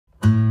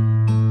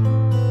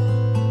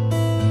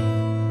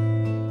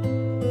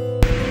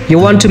You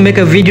want to make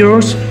a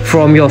video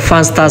from your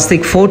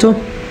fantastic photo?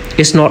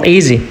 It's not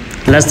easy.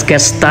 Let's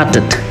get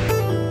started.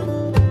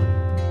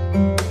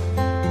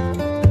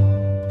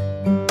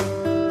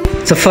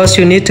 So first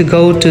you need to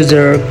go to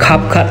the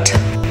Capcut,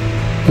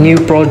 new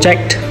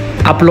project,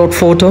 upload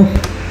photo.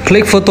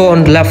 Click photo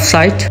on the left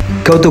side,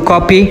 go to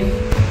copy,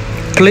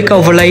 click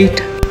overlay,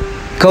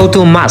 go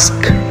to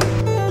mask,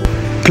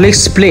 click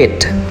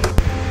split,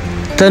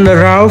 turn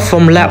around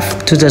from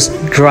left to the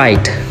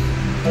right.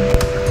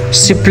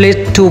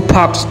 Split two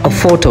parts of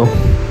photo.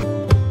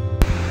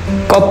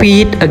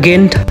 Copy it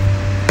again,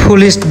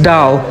 pull it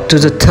down to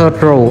the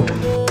third row.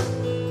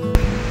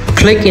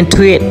 Click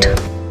into it.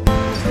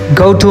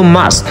 Go to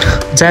mask,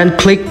 then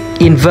click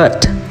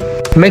invert.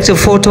 Make the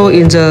photo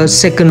in the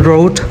second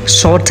row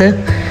shorter.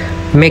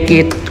 Make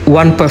it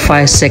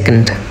 1.5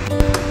 seconds.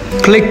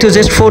 Click to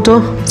this photo,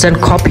 then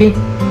copy.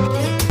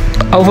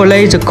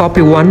 Overlay the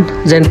copy one,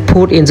 then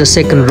put in the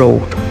second row.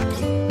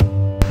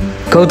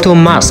 Go to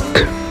mask.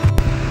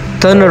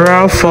 Turn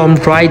around from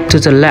right to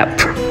the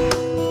left.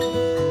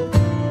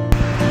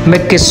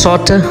 Make it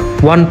shorter,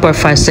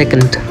 1.5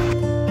 seconds.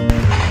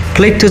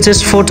 Click to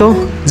this photo,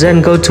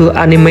 then go to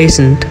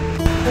animation.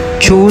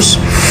 Choose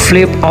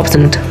flip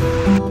option.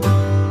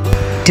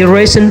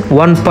 Duration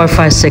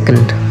 1.5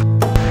 seconds.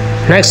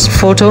 Next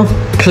photo,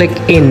 click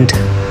end.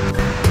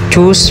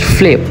 Choose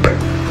flip.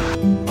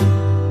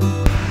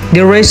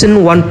 Duration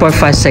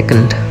 1.5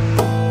 seconds.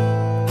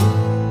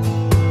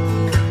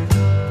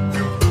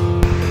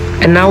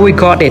 And now we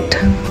got it.